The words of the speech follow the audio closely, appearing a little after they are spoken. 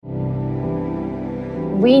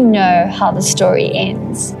we know how the story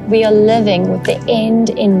ends. We are living with the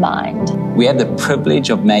end in mind. We have the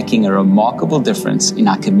privilege of making a remarkable difference in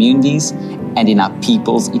our communities and in our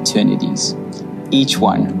people's eternities. Each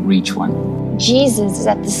one reach one. Jesus is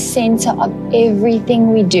at the center of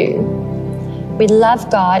everything we do. We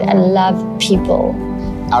love God and love people.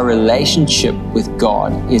 Our relationship with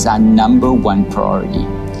God is our number one priority.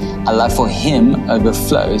 Our love for Him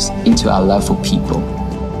overflows into our love for people.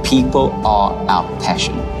 People are our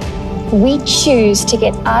passion. We choose to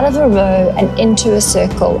get out of a row and into a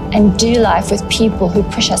circle and do life with people who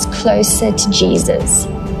push us closer to Jesus.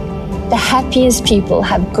 The happiest people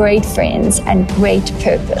have great friends and great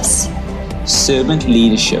purpose. Servant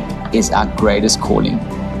leadership is our greatest calling.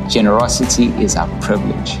 Generosity is our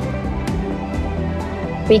privilege.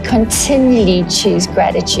 We continually choose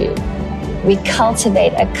gratitude. We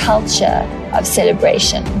cultivate a culture of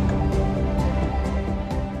celebration.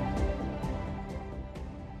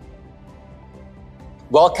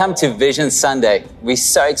 Welcome to Vision Sunday. We're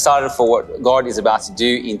so excited for what God is about to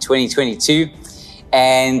do in 2022.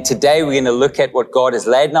 And today we're going to look at what God has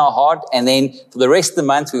laid in our heart. And then for the rest of the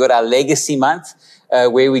month, we've got our Legacy Month,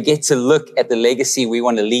 where we get to look at the legacy we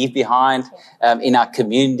want to leave behind in our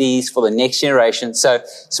communities for the next generation. So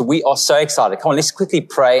we are so excited. Come on, let's quickly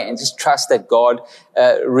pray and just trust that God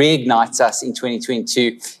reignites us in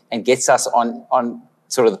 2022 and gets us on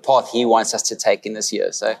sort of the path He wants us to take in this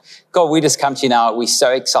year. So God, we just come to You now. We're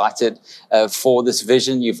so excited for this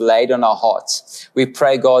vision You've laid on our hearts. We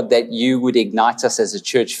pray, God, that You would ignite us as a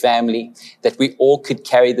church family, that we all could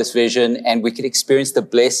carry this vision and we could experience the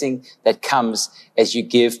blessing that comes as You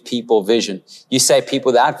give people vision. You say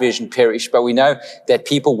people without vision perish, but we know that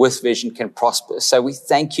people with vision can prosper. So we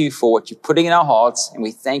thank You for what You're putting in our hearts, and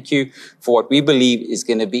we thank You for what we believe is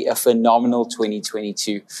going to be a phenomenal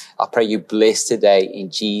 2022. I pray You bless today in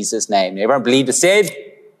Jesus' name. Everyone believed it said?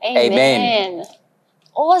 Amen.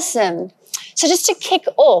 Awesome. So just to kick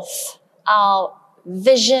off our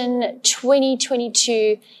Vision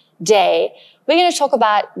 2022 day, we're going to talk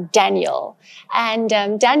about Daniel. And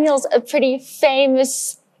Daniel's a pretty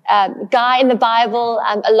famous guy in the Bible.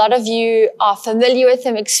 A lot of you are familiar with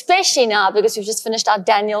him, especially now because we've just finished our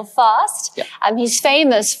Daniel fast. Yep. He's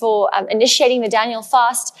famous for initiating the Daniel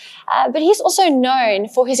fast, but he's also known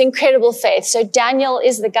for his incredible faith. So Daniel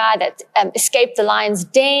is the guy that escaped the lion's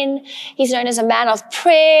den. He's known as a man of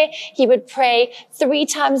prayer. He would pray 3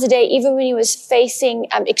 times a day, even when he was facing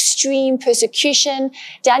extreme persecution.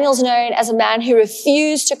 Daniel's known as a man who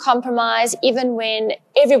refused to compromise, even when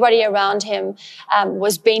everybody around him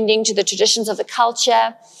was bending to the traditions of the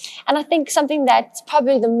culture. And I think something that's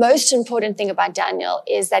probably the most important thing about Daniel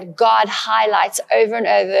is that God highlights over and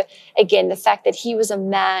over again the fact that he was a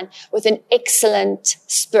man with an excellent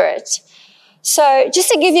spirit. So just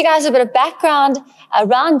to give you guys a bit of background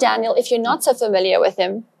around Daniel, if you're not so familiar with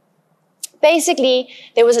him, basically,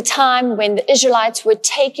 there was a time when the Israelites were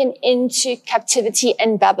taken into captivity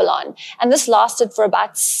in Babylon. And this lasted for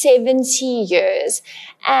about 70 years.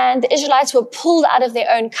 And the Israelites were pulled out of their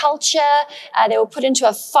own culture. They were put into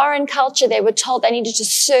a foreign culture. They were told they needed to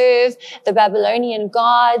serve the Babylonian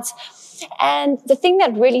gods. And the thing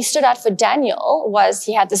that really stood out for Daniel was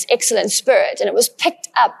he had this excellent spirit, and it was picked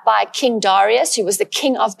up by King Darius, who was the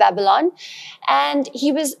king of Babylon. And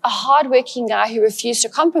he was a hardworking guy who refused to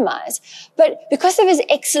compromise. But because of his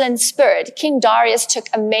excellent spirit, King Darius took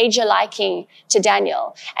a major liking to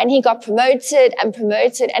Daniel, and he got promoted, and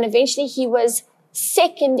eventually he was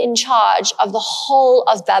second in charge of the whole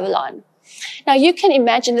of Babylon. Now, you can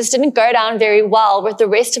imagine this didn't go down very well with the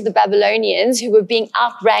rest of the Babylonians who were being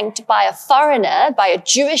outranked by a foreigner, by a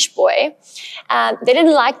Jewish boy. They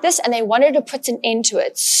didn't like this, and they wanted to put an end to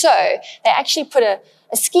it. So they actually put a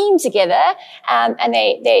scheme together, and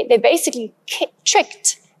they basically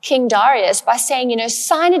tricked King Darius by saying,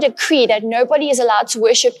 sign a decree that nobody is allowed to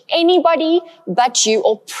worship anybody but you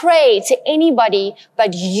or pray to anybody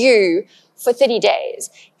but you for 30 days.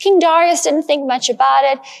 King Darius didn't think much about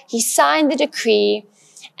it. He signed the decree.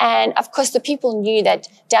 And of course, the people knew that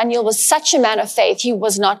Daniel was such a man of faith, he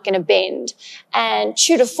was not going to bend. And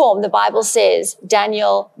true to form, the Bible says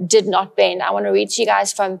Daniel did not bend. I want to read to you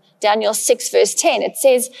guys from Daniel 6 verse 10. It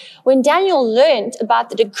says, when Daniel learned about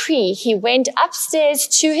the decree, he went upstairs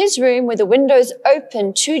to his room with the windows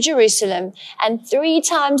open to Jerusalem. And 3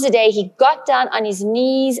 times a day, he got down on his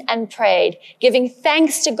knees and prayed, giving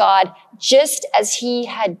thanks to God just as he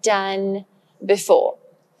had done before.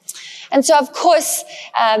 And so, of course,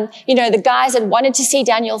 the guys that wanted to see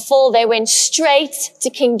Daniel fall, they went straight to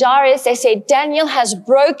King Darius. They said, Daniel has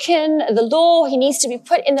broken the law. He needs to be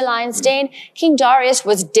put in the lion's den. King Darius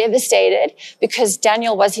was devastated because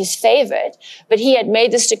Daniel was his favorite, but he had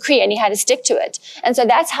made this decree and he had to stick to it. And so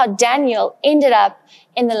that's how Daniel ended up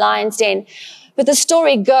in the lion's den. But the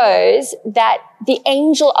story goes that the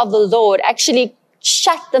angel of the Lord actually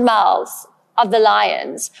shut the mouths of the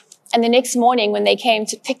lions. And the next morning when they came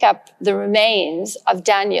to pick up the remains of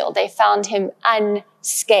Daniel, they found him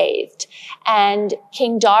unscathed. And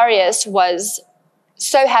King Darius was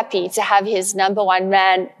so happy to have his number one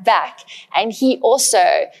man back. And he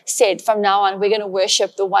also said, from now on, we're going to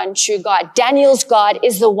worship the one true God. Daniel's God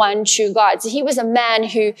is the one true God. So he was a man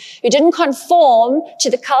who didn't conform to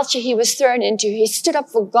the culture he was thrown into. He stood up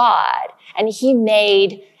for God and he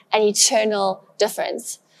made an eternal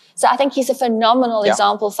difference. So I think he's a phenomenal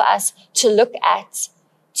example for us to look at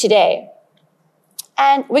today.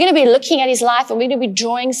 And we're going to be looking at his life and we're going to be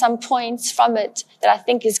drawing some points from it that I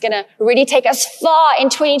think is going to really take us far in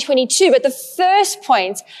 2022. But the first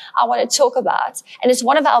point I want to talk about, and it's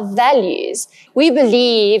one of our values, we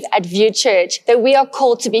believe at View Church that we are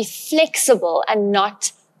called to be flexible and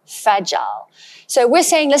not fragile. So we're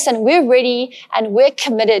saying, listen, we're ready and we're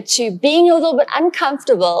committed to being a little bit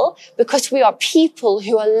uncomfortable because we are people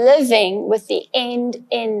who are living with the end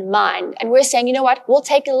in mind. And we're saying, you know what? We'll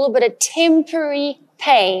take a little bit of temporary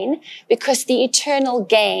pain because the eternal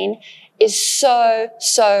gain is so,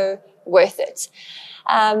 so worth it.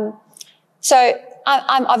 So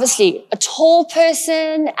I'm obviously a tall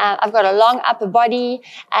person. I've got a long upper body,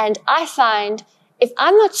 and I find if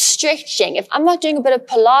I'm not stretching, if I'm not doing a bit of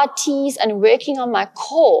Pilates and working on my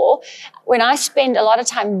core, when I spend a lot of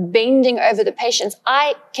time bending over the patients,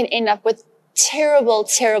 I can end up with terrible,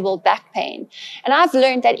 terrible back pain. And I've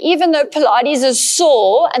learned that even though Pilates is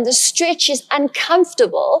sore and the stretch is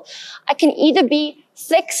uncomfortable, I can either be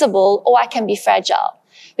flexible or I can be fragile.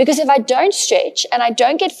 Because if I don't stretch and I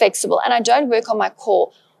don't get flexible and I don't work on my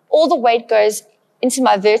core, all the weight goes into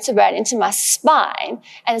my vertebrae and into my spine,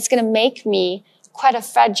 and it's going to make me quite a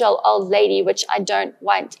fragile old lady, which I don't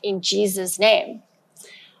want in Jesus' name.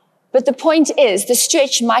 But the point is, the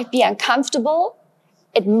stretch might be uncomfortable,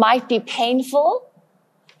 it might be painful,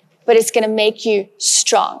 but it's going to make you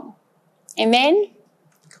strong. Amen?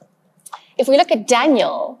 If we look at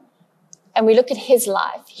Daniel and we look at his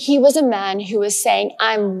life, he was a man who was saying,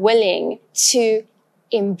 I'm willing to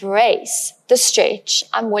embrace the stretch.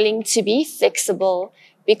 I'm willing to be flexible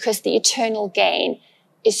because the eternal gain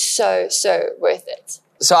is so, so worth it.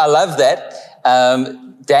 So I love that.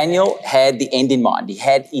 Daniel had the end in mind. He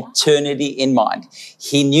had eternity in mind.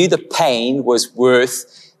 He knew the pain was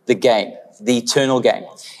worth the gain, the eternal gain.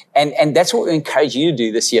 And that's what we encourage you to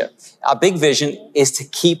do this year. Our big vision is to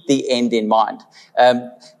keep the end in mind.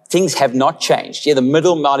 Things have not changed. Yeah, the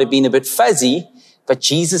middle might have been a bit fuzzy, but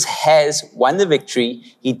Jesus has won the victory.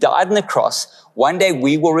 He died on the cross. One day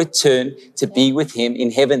we will return to be with him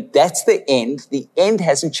in heaven. That's the end. The end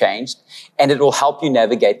hasn't changed, and it will help you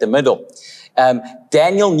navigate the middle.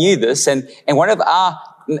 Daniel knew this, and one of our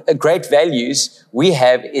great values we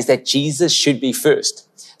have is that Jesus should be first.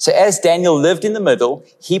 So as Daniel lived in the middle,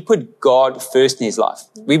 he put God first in his life.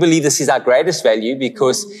 We believe this is our greatest value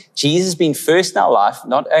because Jesus being first in our life,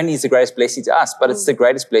 not only is the greatest blessing to us, but it's the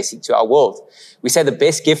greatest blessing to our world. We say the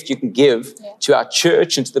best gift you can give to our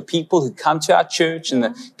church and to the people who come to our church and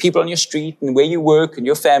the people on your street and where you work and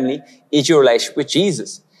your family is your relationship with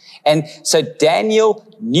Jesus. And so Daniel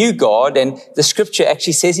knew God, and the scripture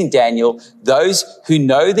actually says in Daniel, those who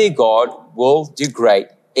know their God will do great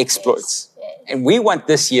exploits. And we want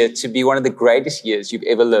this year to be one of the greatest years you've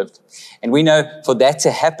ever lived. And we know for that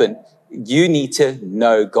to happen, you need to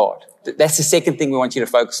know God. That's the second thing we want you to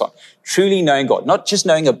focus on. Truly knowing God. Not just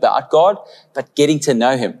knowing about God, but getting to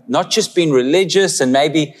know him. Not just being religious and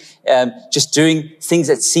maybe just doing things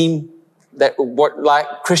that seem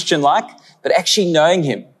like Christian-like, but actually knowing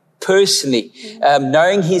him personally,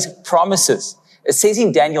 knowing his promises. It says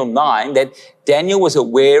in Daniel 9 that Daniel was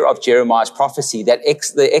aware of Jeremiah's prophecy that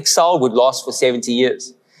the exile would last for 70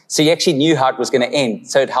 years. So he actually knew how it was going to end.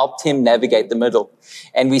 So it helped him navigate the middle.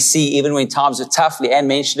 And we see even when times were tough, Leanne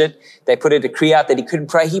mentioned it, they put a decree out that he couldn't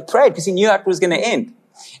pray. He prayed because he knew how it was going to end.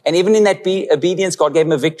 And even in that obedience, God gave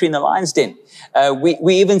him a victory in the lion's den.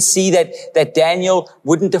 We even see that Daniel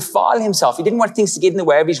wouldn't defile himself. He didn't want things to get in the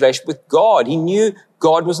way of his relationship with God. He knew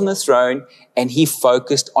God was on the throne and he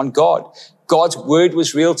focused on God. God's word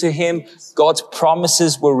was real to him. God's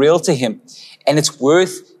promises were real to him. And it's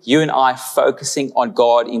worth you and I focusing on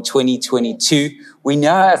God in 2022. We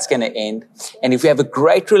know how it's going to end. And if we have a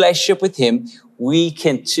great relationship with him, we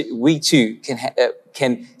too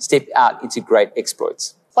can step out into great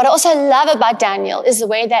exploits. What I also love about Daniel is the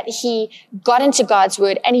way that he got into God's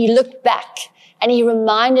word and he looked back and he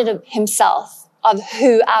reminded himself of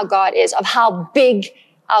who our God is, of how big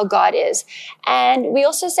our God is. And we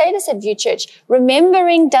also say this at View Church,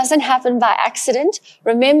 remembering doesn't happen by accident.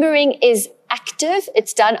 Remembering is active.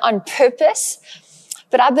 It's done on purpose.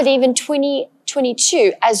 But I believe in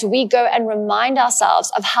 2022, as we go and remind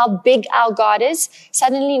ourselves of how big our God is,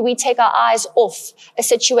 suddenly we take our eyes off a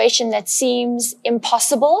situation that seems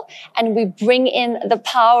impossible and we bring in the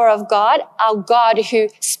power of God, our God who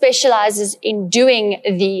specializes in doing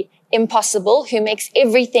the impossible, who makes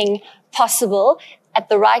everything possible at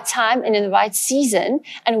the right time and in the right season,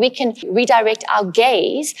 and we can redirect our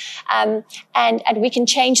gaze, and we can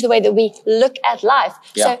change the way that we look at life.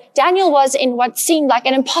 Yeah. So Daniel was in what seemed like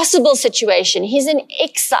an impossible situation. He's in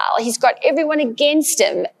exile. He's got everyone against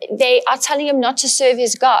him. They are telling him not to serve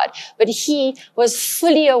his God, but he was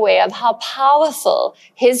fully aware of how powerful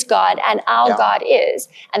his God and our God is,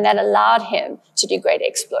 and that allowed him to do great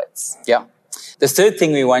exploits. Yeah. The third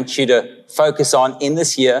thing we want you to focus on in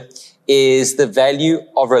this year is the value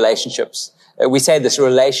of relationships. We say this,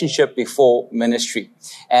 relationship before ministry.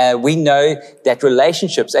 We know that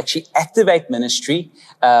relationships actually activate ministry.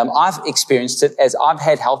 I've experienced it as I've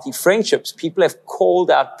had healthy friendships. People have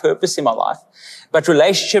called out purpose in my life. But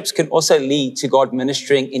relationships can also lead to God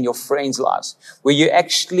ministering in your friends' lives, where you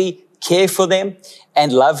actually care for them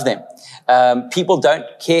and love them. People don't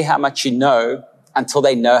care how much you know until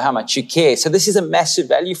they know how much you care. So this is a massive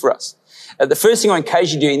value for us. The first thing I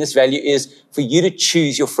encourage you to do in this value is for you to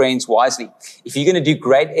choose your friends wisely. If you're going to do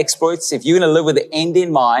great exploits, if you're going to live with the end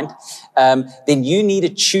in mind, then you need to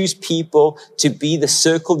choose people to be the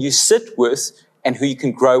circle you sit with and who you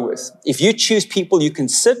can grow with. If you choose people you can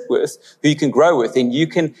sit with, who you can grow with, then you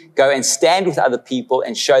can go and stand with other people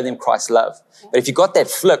and show them Christ's love. But if you got that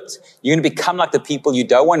flipped, you're going to become like the people you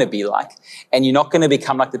don't want to be like, and you're not going to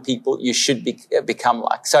become like the people you should become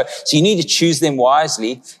like. So you need to choose them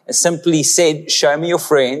wisely. And simply said, show me your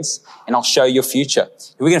friends and I'll show your future.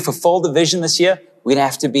 If we're going to fulfill the vision this year, we're going to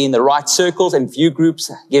have to be in the right circles, and View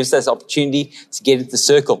Groups gives us opportunity to get into the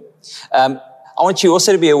circle. I want you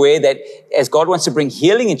also to be aware that as God wants to bring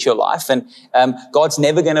healing into your life, and God's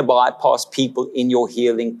never going to bypass people in your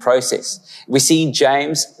healing process. We see in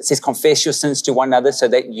James, it says, confess your sins to one another so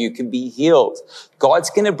that you can be healed. God's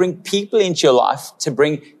going to bring people into your life to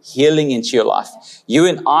bring healing into your life. You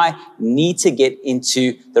and I need to get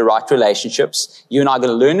into the right relationships. You and I are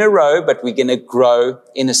going to learn a row, but we're going to grow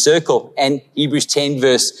in a circle. And Hebrews 10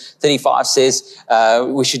 verse 35 says,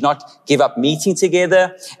 we should not give up meeting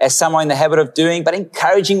together as some are in the habit of doing, but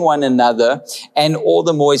encouraging one another, and all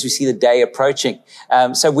the more as we see the day approaching.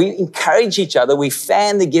 So we encourage each other. We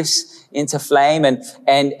fan the gifts into flame. And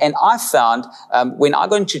I found, when I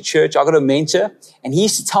got into church, I got a mentor, and he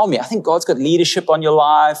used to tell me, I think God's got leadership on your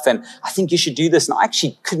life, and I think you should do this. And I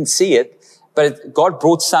actually couldn't see it, but God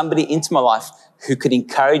brought somebody into my life who could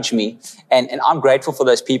encourage me. And I'm grateful for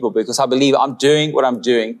those people, because I believe I'm doing what I'm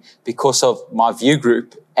doing because of my View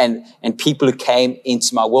Group and people who came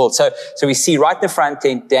into my world. So we see right in the front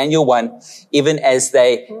in Daniel 1, even as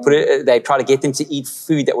they try to get them to eat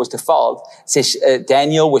food that was defiled, it says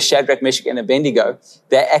Daniel with Shadrach, Meshach, and Abednego,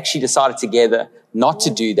 they actually decided together not to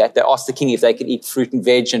do that. They asked the king if they could eat fruit and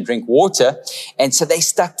veg and drink water. And so they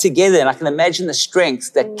stuck together. And I can imagine the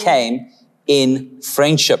strength that came in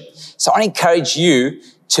friendship. So I encourage you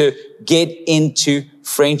to get into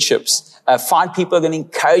friendships. Find people who are going to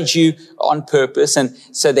encourage you on purpose, and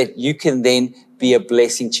so that you can then be a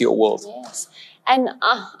blessing to your world. Yes. And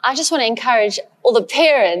I just want to encourage all the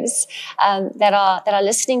parents that are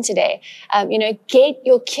listening today. Get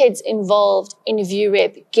your kids involved in View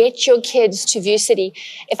Rep. Get your kids to View City.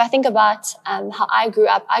 If I think about how I grew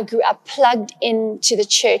up plugged into the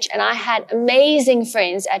church, and I had amazing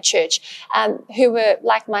friends at church who were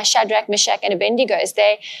like my Shadrach, Meshach, and Abednego's.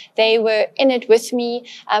 They were in it with me.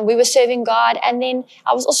 We were serving God, and then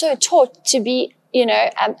I was also taught to be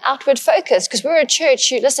outward focused, because we're a church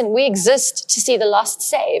who, listen, we exist to see the lost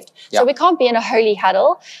saved. Yeah. So we can't be in a holy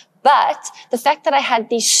huddle, But the fact that I had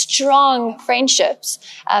these strong friendships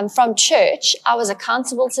from church, I was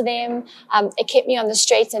accountable to them. It kept me on the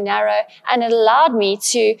straight and narrow, and it allowed me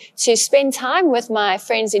to spend time with my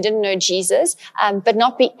friends who didn't know Jesus, but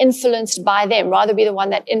not be influenced by them, rather be the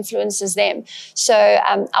one that influences them. So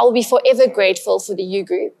I will be forever grateful for the youth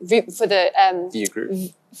group, for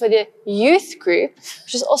the youth group,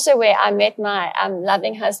 which is also where I met my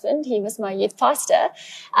loving husband. He was my youth pastor.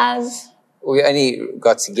 We only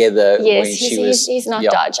got together when he's not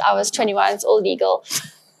Dodge. I was 21. It's all legal.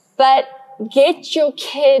 But get your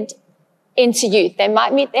kid into youth. They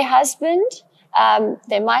might meet their husband.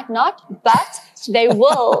 They might not, but they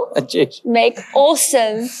will make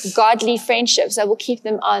awesome, godly friendships that will keep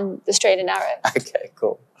them on the straight and narrow. Okay,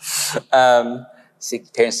 cool. See,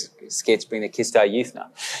 parents are scared to bring their kids to our youth now.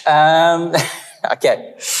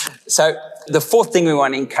 Okay. So the fourth thing we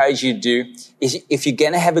want to encourage you to do is, if you're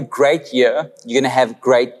going to have a great year, you're going to have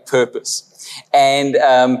great purpose. And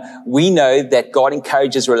we know that God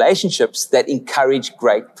encourages relationships that encourage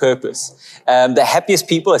great purpose. The happiest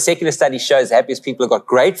people, a secular study shows the happiest people have got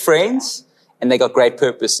great friends and they got great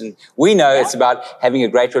purpose. And we know it's about having a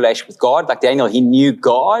great relationship with God. Like Daniel, he knew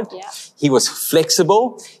God. Yeah. He was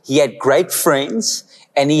flexible. He had great friends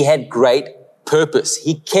and he had great purpose.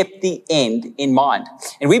 He kept the end in mind.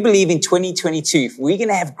 And we believe in 2022, if we're going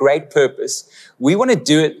to have great purpose, we want to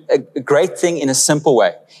do it a great thing in a simple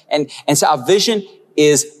way. And so our vision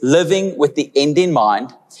is living with the end in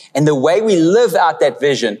mind. And the way we live out that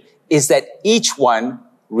vision is that each one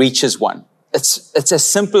reaches one. It's as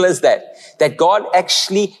simple as that. That God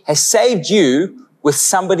actually has saved you with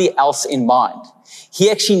somebody else in mind. He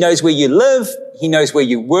actually knows where you live. He knows where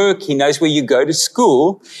you work. He knows where you go to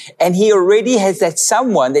school. And he already has that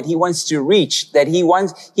someone that he wants to reach, that he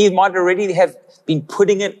might already have been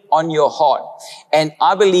putting it on your heart. And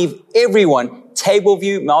I believe everyone,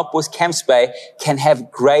 Tableview, Melkbos, Camps Bay, can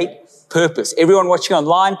have great purpose. Everyone watching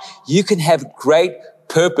online, you can have great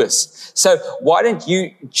purpose. So why don't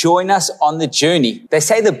you join us on the journey? They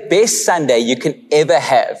say the best Sunday you can ever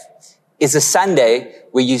have is a Sunday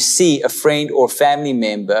where you see a friend or family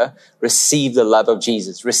member receive the love of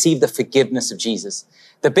Jesus, receive the forgiveness of Jesus.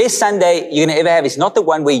 The best Sunday you're going to ever have is not the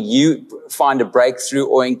one where you find a breakthrough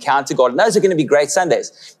or encounter God. And those are going to be great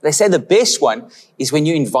Sundays. They say the best one is when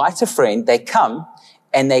you invite a friend, they come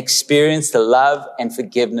and they experience the love and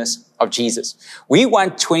forgiveness of Jesus. We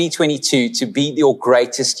want 2022 to be your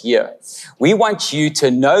greatest year. We want you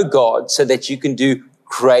to know God so that you can do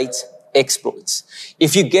great exploits.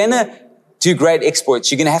 If you're going to do great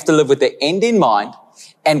exploits, you're going to have to live with the end in mind.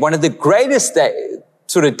 And one of the greatest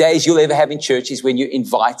days you'll ever have in church is when you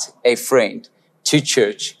invite a friend to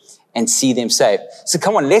church and see them saved. So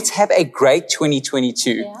come on, let's have a great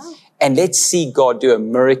 2022 and let's see God do a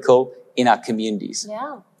miracle in our communities.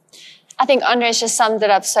 Yeah. I think Andres just summed it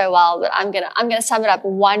up so well, but I'm gonna sum it up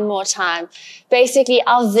one more time. Basically,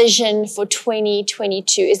 our vision for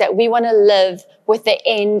 2022 is that we want to live with the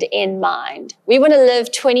end in mind. We want to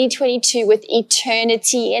live 2022 with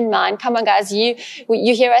eternity in mind. Come on, guys, you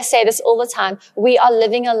hear us say this all the time. We are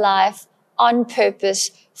living a life on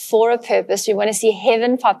purpose, for a purpose. We want to see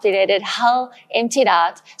heaven populated, hell emptied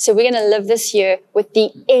out. So we're going to live this year with the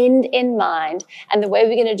end in mind. And the way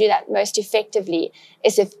we're going to do that most effectively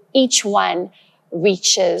is if each one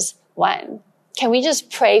reaches one. Can we just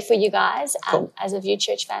pray for you guys as a View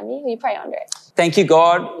Church family? Will you pray, Andre? Thank you,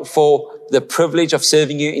 God, for the privilege of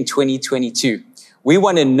serving you in 2022. We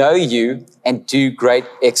want to know you and do great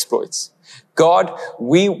exploits. God,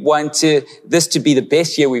 we want this to be the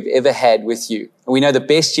best year we've ever had with you. And we know the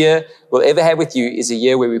best year we'll ever have with you is a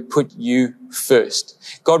year where we put you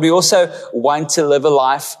first. God, we also want to live a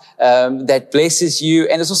life that blesses you,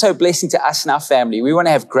 and it's also a blessing to us and our family. We want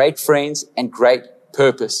to have great friends and great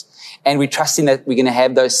purpose. And we're trusting that we're going to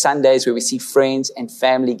have those Sundays where we see friends and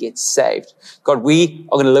family get saved. God, we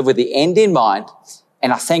are going to live with the end in mind.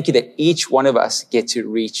 And I thank you that each one of us get to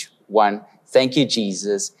reach one. Thank you,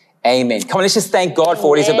 Jesus. Amen. Come on, let's just thank God for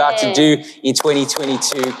what he's about to do in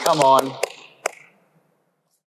 2022. Come on.